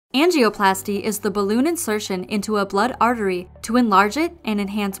Angioplasty is the balloon insertion into a blood artery to enlarge it and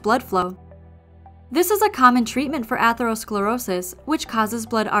enhance blood flow. This is a common treatment for atherosclerosis, which causes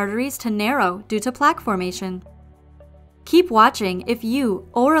blood arteries to narrow due to plaque formation. Keep watching if you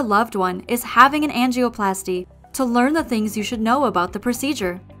or a loved one is having an angioplasty to learn the things you should know about the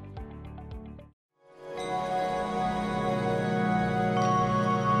procedure.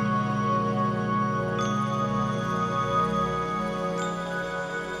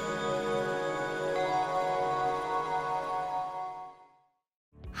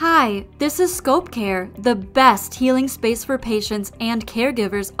 Hi, this is Scope Care, the best healing space for patients and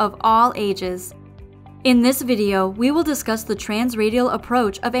caregivers of all ages. In this video, we will discuss the transradial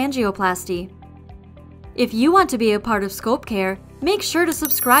approach of angioplasty. If you want to be a part of Scope Care, make sure to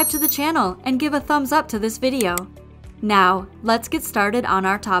subscribe to the channel and give a thumbs up to this video. Now, let's get started on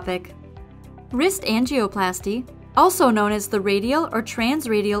our topic. Wrist angioplasty, also known as the radial or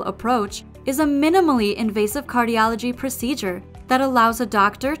transradial approach, is a minimally invasive cardiology procedure that allows a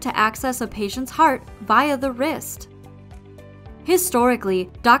doctor to access a patient's heart via the wrist. Historically,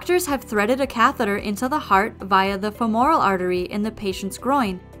 doctors have threaded a catheter into the heart via the femoral artery in the patient's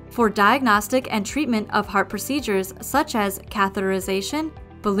groin for diagnostic and treatment of heart procedures such as catheterization,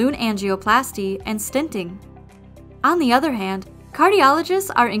 balloon angioplasty, and stenting. On the other hand,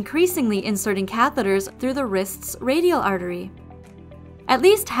 cardiologists are increasingly inserting catheters through the wrist's radial artery. At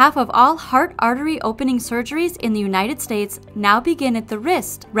least half of all heart artery opening surgeries in the United States now begin at the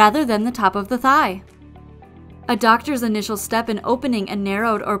wrist rather than the top of the thigh. A doctor's initial step in opening a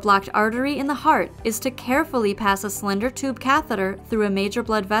narrowed or blocked artery in the heart is to carefully pass a slender tube catheter through a major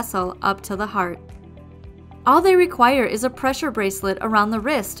blood vessel up to the heart. All they require is a pressure bracelet around the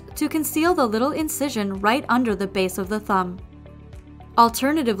wrist to conceal the little incision right under the base of the thumb.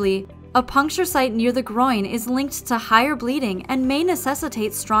 Alternatively, a puncture site near the groin is linked to higher bleeding and may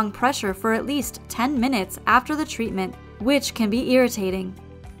necessitate strong pressure for at least 10 minutes after the treatment, which can be irritating.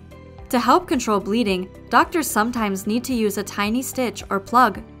 To help control bleeding, doctors sometimes need to use a tiny stitch or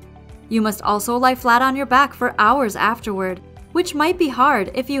plug. You must also lie flat on your back for hours afterward, which might be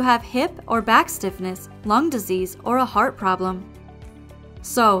hard if you have hip or back stiffness, lung disease, or a heart problem.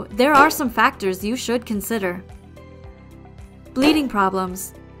 So, there are some factors you should consider. Bleeding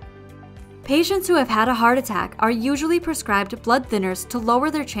problems. Patients who have had a heart attack are usually prescribed blood thinners to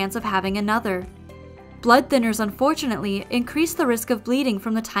lower their chance of having another. Blood thinners, unfortunately, increase the risk of bleeding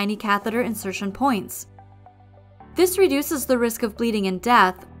from the tiny catheter insertion points. This reduces the risk of bleeding and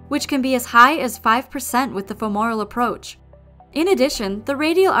death, which can be as high as 5% with the femoral approach. In addition, the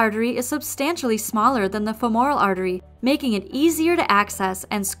radial artery is substantially smaller than the femoral artery, making it easier to access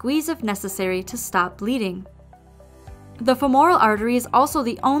and squeeze if necessary to stop bleeding. The femoral artery is also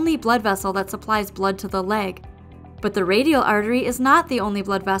the only blood vessel that supplies blood to the leg, but the radial artery is not the only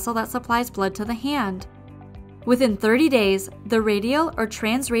blood vessel that supplies blood to the hand. Within 30 days, the radial or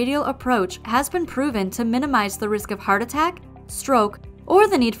transradial approach has been proven to minimize the risk of heart attack, stroke, or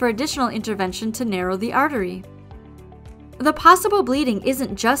the need for additional intervention to narrow the artery. The possible bleeding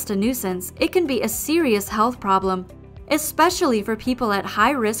isn't just a nuisance, it can be a serious health problem, especially for people at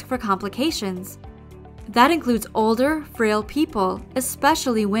high risk for complications. That includes older, frail people,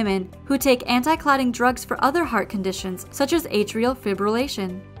 especially women, who take anti-clotting drugs for other heart conditions, such as atrial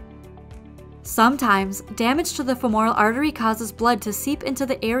fibrillation. Sometimes, damage to the femoral artery causes blood to seep into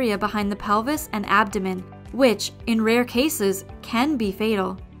the area behind the pelvis and abdomen, which, in rare cases, can be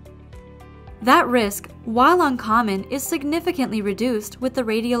fatal. That risk, while uncommon, is significantly reduced with the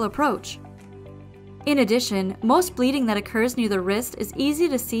radial approach. In addition, most bleeding that occurs near the wrist is easy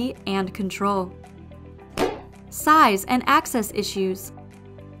to see and control. Size and access issues.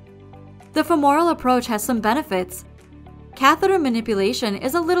 The femoral approach has some benefits. Catheter manipulation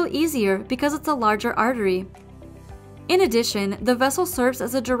is a little easier because it's a larger artery. In addition, the vessel serves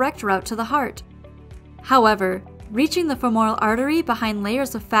as a direct route to the heart. However, reaching the femoral artery behind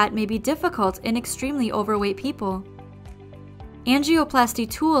layers of fat may be difficult in extremely overweight people. Angioplasty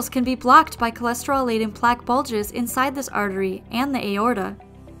tools can be blocked by cholesterol-laden plaque bulges inside this artery and the aorta.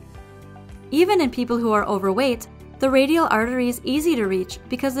 Even in people who are overweight, the radial artery is easy to reach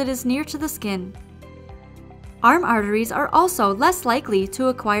because it is near to the skin. Arm arteries are also less likely to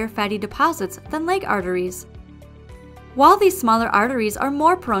acquire fatty deposits than leg arteries. While these smaller arteries are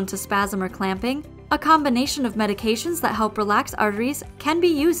more prone to spasm or clamping, a combination of medications that help relax arteries can be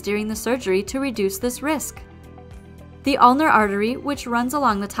used during the surgery to reduce this risk. The ulnar artery, which runs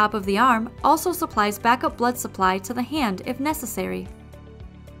along the top of the arm, also supplies backup blood supply to the hand if necessary.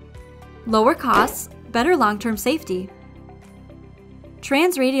 Lower costs, better long-term safety.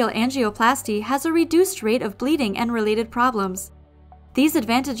 Transradial angioplasty has a reduced rate of bleeding and related problems. These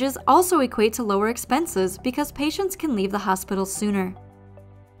advantages also equate to lower expenses because patients can leave the hospital sooner.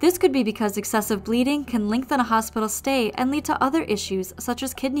 This could be because excessive bleeding can lengthen a hospital stay and lead to other issues such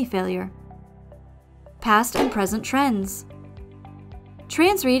as kidney failure. Past and present trends.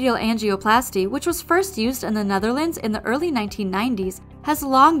 Transradial angioplasty, which was first used in the Netherlands in the early 1990s, has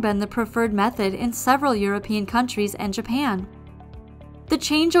long been the preferred method in several European countries and Japan. The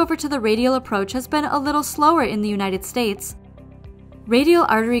changeover to the radial approach has been a little slower in the United States. Radial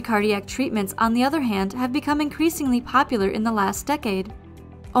artery cardiac treatments, on the other hand, have become increasingly popular in the last decade.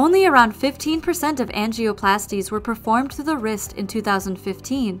 Only around 15% of angioplasties were performed through the wrist in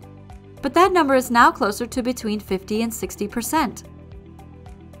 2015, but that number is now closer to between 50 and 60%.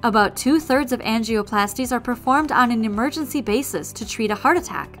 About 2/3 of angioplasties are performed on an emergency basis to treat a heart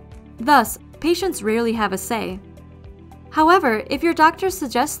attack. Thus, patients rarely have a say. However, if your doctor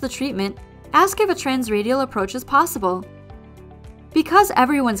suggests the treatment, ask if a transradial approach is possible. Because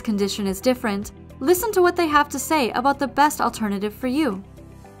everyone's condition is different, listen to what they have to say about the best alternative for you.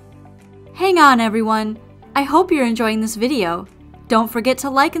 Hang on, everyone! I hope you're enjoying this video. Don't forget to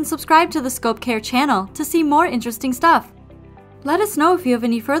like and subscribe to the Scope Care channel to see more interesting stuff. Let us know if you have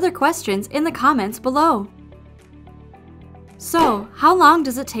any further questions in the comments below. So, how long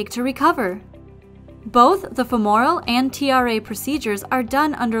does it take to recover? Both the femoral and TRA procedures are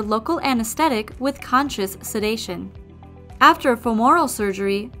done under local anesthetic with conscious sedation. After a femoral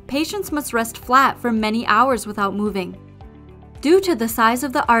surgery, patients must rest flat for many hours without moving. Due to the size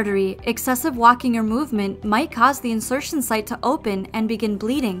of the artery, excessive walking or movement might cause the insertion site to open and begin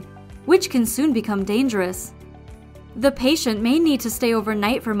bleeding, which can soon become dangerous. The patient may need to stay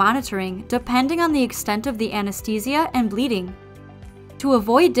overnight for monitoring, depending on the extent of the anesthesia and bleeding. To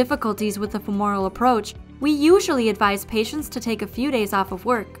avoid difficulties with the femoral approach, we usually advise patients to take a few days off of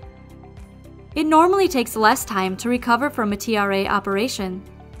work. It normally takes less time to recover from a TRA operation.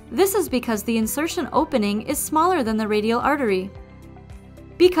 This is because the insertion opening is smaller than the radial artery.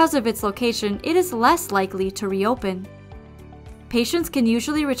 Because of its location, it is less likely to reopen. Patients can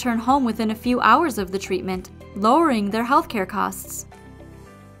usually return home within a few hours of the treatment, lowering their healthcare costs.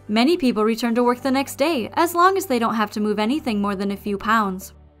 Many people return to work the next day, as long as they don't have to move anything more than a few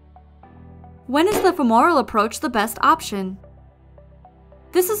pounds. When is the femoral approach the best option?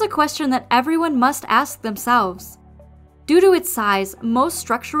 This is a question that everyone must ask themselves. Due to its size, most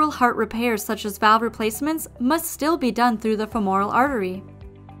structural heart repairs such as valve replacements must still be done through the femoral artery.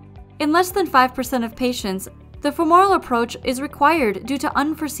 In less than 5% of patients, the femoral approach is required due to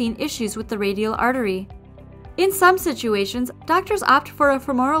unforeseen issues with the radial artery. In some situations, doctors opt for a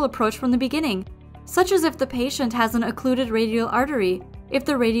femoral approach from the beginning, such as if the patient has an occluded radial artery, if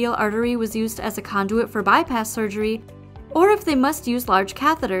the radial artery was used as a conduit for bypass surgery, or if they must use large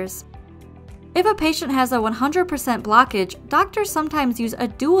catheters. If a patient has a 100% blockage, doctors sometimes use a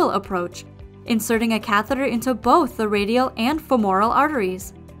dual approach, inserting a catheter into both the radial and femoral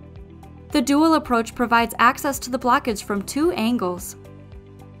arteries. The dual approach provides access to the blockage from two angles.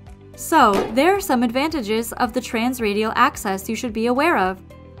 So, there are some advantages of the transradial access you should be aware of.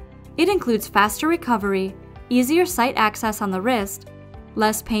 It includes faster recovery, easier site access on the wrist,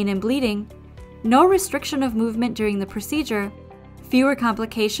 less pain and bleeding, no restriction of movement during the procedure, fewer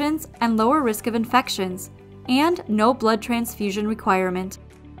complications and lower risk of infections, and no blood transfusion requirement.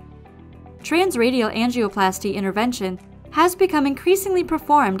 Transradial angioplasty intervention has become increasingly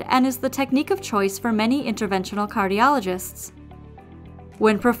performed and is the technique of choice for many interventional cardiologists.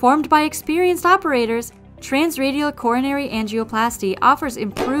 When performed by experienced operators, transradial coronary angioplasty offers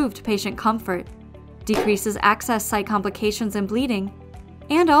improved patient comfort, decreases access site complications and bleeding,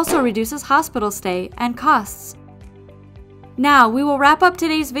 and also reduces hospital stay and costs. Now, we will wrap up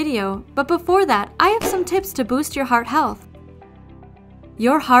today's video, but before that, I have some tips to boost your heart health.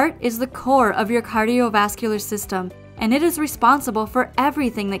 Your heart is the core of your cardiovascular system, and it is responsible for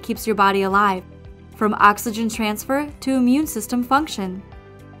everything that keeps your body alive, from oxygen transfer to immune system function.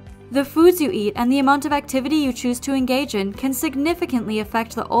 The foods you eat and the amount of activity you choose to engage in can significantly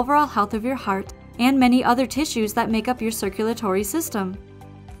affect the overall health of your heart and many other tissues that make up your circulatory system.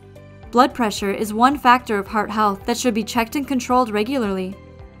 Blood pressure is one factor of heart health that should be checked and controlled regularly.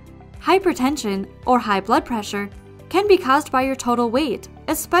 Hypertension, or high blood pressure, can be caused by your total weight,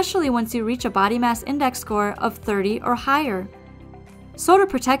 especially once you reach a body mass index score of 30 or higher. So to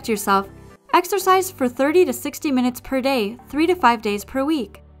protect yourself, exercise for 30 to 60 minutes per day, 3 to 5 days per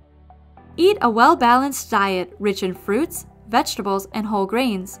week. Eat a well-balanced diet rich in fruits, vegetables, and whole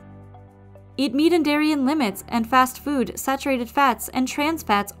grains. Eat meat and dairy in limits and fast food, saturated fats, and trans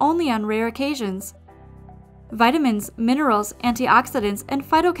fats only on rare occasions. Vitamins, minerals, antioxidants, and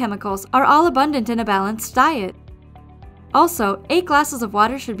phytochemicals are all abundant in a balanced diet. Also, 8 glasses of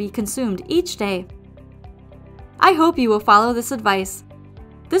water should be consumed each day. I hope you will follow this advice.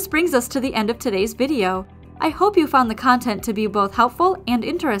 This brings us to the end of today's video. I hope you found the content to be both helpful and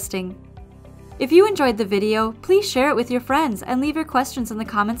interesting. If you enjoyed the video, please share it with your friends and leave your questions in the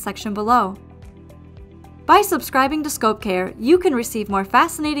comments section below. By subscribing to Scope Care, you can receive more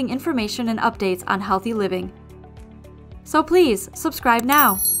fascinating information and updates on healthy living. So please, subscribe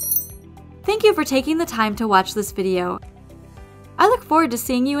now. Thank you for taking the time to watch this video. I look forward to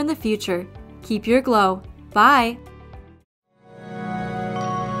seeing you in the future. Keep your glow. Bye!